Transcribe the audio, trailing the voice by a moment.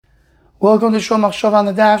Welcome to Shul Machshava on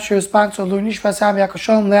the Daf. Shir sponsor Lunish Vasam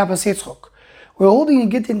Yakoshalom Leabas Yitzchok. We're holding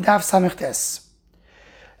in Gittin Daf Samechtes.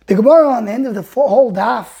 The Gemara on the end of the whole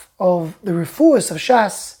Daf of the Refuas of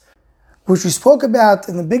Shas, which we spoke about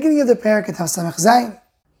in the beginning of the parak at Samech Zayin,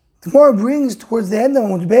 the Gemara brings towards the end of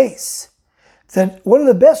Amud Beis that one of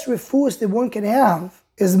the best Refuas that one can have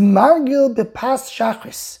is Margil Bepas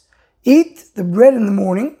Shachris. Eat the bread in the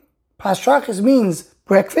morning. Pas Shachris means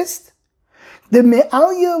breakfast. The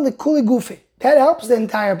me'alya lekuli gufi, that helps the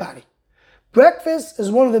entire body. Breakfast is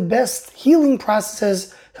one of the best healing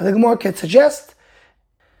processes that the Gemara can suggest.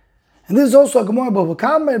 And this is also a Gemara Bava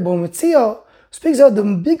Kama, Bava Metzia, speaks about the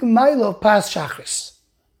big mile of Pas Shachris.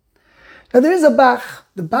 Now there is a Bach,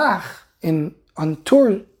 the Bach on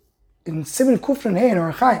Tur in Siman Kufran Hey in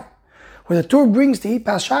Orach Chaim, where the Tur brings to eat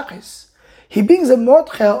Pas Shachris. He brings a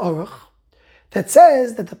Mordchel Orach that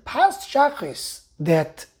says that the Pas Shachris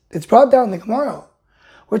that it's brought down in the Gemara.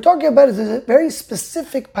 We're talking about is a very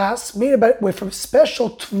specific pas made with from special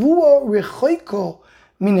tvua rechoiko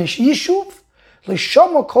minish yishuv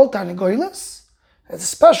l'shama kol tarnegoilis. It's a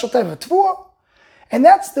special type of tvua, and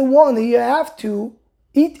that's the one that you have to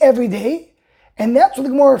eat every day, and that's what the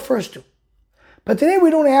Gemara refers to. But today we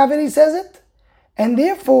don't have it. He says it, and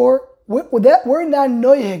therefore we're not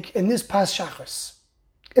noyeg in this pas shachris.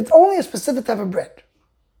 It's only a specific type of bread.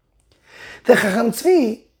 The Chacham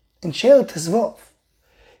Tzvi in Sheila Tezvov,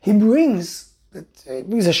 he brings a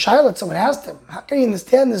shayla. Someone asked him, how can you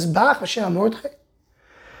understand this Bach Hashem Mordechai?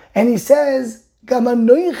 And he says,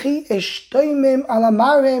 Gamanoichi eshtoimim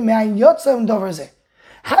alamare me'ayotzam doverze.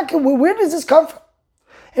 Where does this come from?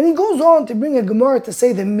 And he goes on to bring a Gemara to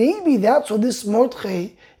say that maybe that's what this Mordechai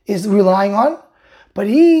is relying on, but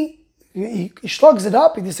he shlugs it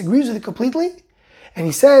up, he disagrees with it completely, and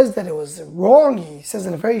he says that it was wrong. He says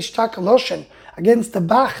in a very shtak loshen against the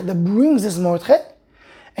Bach that brings this Mordechai,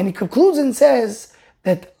 and he concludes and says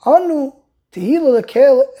that Anu Tehila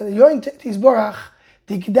Lekel Yoin Tizborach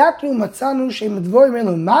Dikdaknu Matzanu Shemedvorim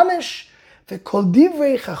Elu Mamesh Vekol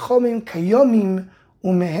Divrei Chachomim Kayomim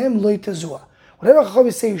Umehem Lo Yitazua. Whatever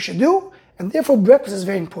Chachomim say you should do, and therefore breakfast is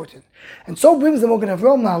very important. And so brings the Mogen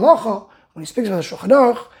Avraham Na'alacha when he speaks about the Shulchan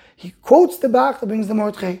Aruch. He quotes the Bach that brings the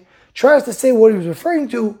Mordechai, tries to say what he was referring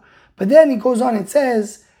to, but then he goes on and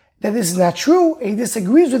says that this is not true, and he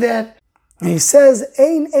disagrees with that, and he says,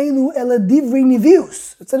 Ein elu ela divrei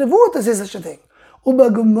nevius. It's a nevuah to say such a thing.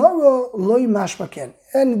 Uba Gemara loy mashmaken.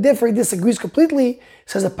 And therefore he disagrees completely. He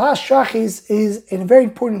says the pas shachis is a very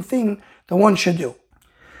important thing that one should do.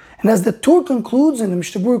 And as the Tur concludes, and the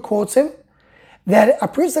Mishnah Berurah quotes him, that a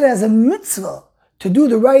person has a mitzvah to do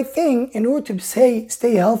the right thing in order to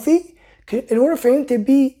stay healthy, in order for him to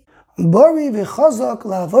be bari v'chazak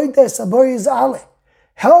la'avodas abari z'aleh,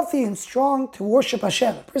 healthy and strong to worship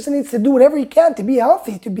Hashem. A person needs to do whatever he can to be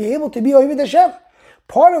healthy, to be able to be Oived Hashem.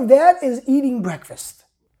 Part of that is eating breakfast.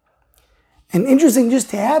 And interesting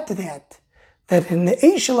just to add to that in the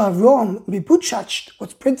Eishel Avrom Bipuchacht,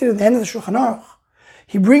 what's printed at the end of the Shulchan Aruch,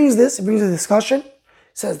 he brings a discussion,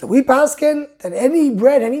 says that we paskin that any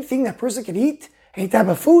bread, anything that person can eat, any type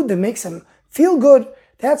of food that makes him feel good,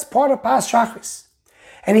 that's part of Pas Shachris.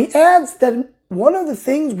 And he adds that one of the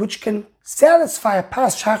things which can satisfy a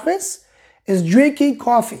Pas Shachris is drinking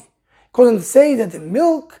coffee. He goes on to say that the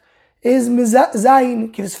milk is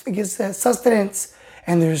zayin, gives sustenance,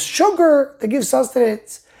 and there's sugar that gives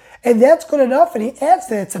sustenance, and that's good enough. And he adds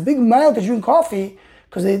that it's a big mile to drink coffee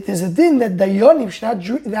because there's a din that dayanim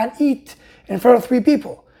should not eat in front of 3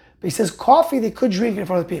 people. But he says coffee they could drink in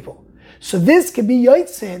front of people. So this could be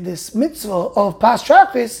yotzeh, this mitzvah of Pas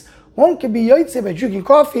Shachris. One can be yotzeh by drinking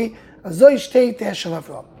coffee.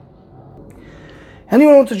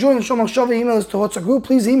 Anyone want to join the Shul Machshava email us to WhatsApp group,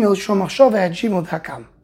 please email shulmachshava@gmail.com.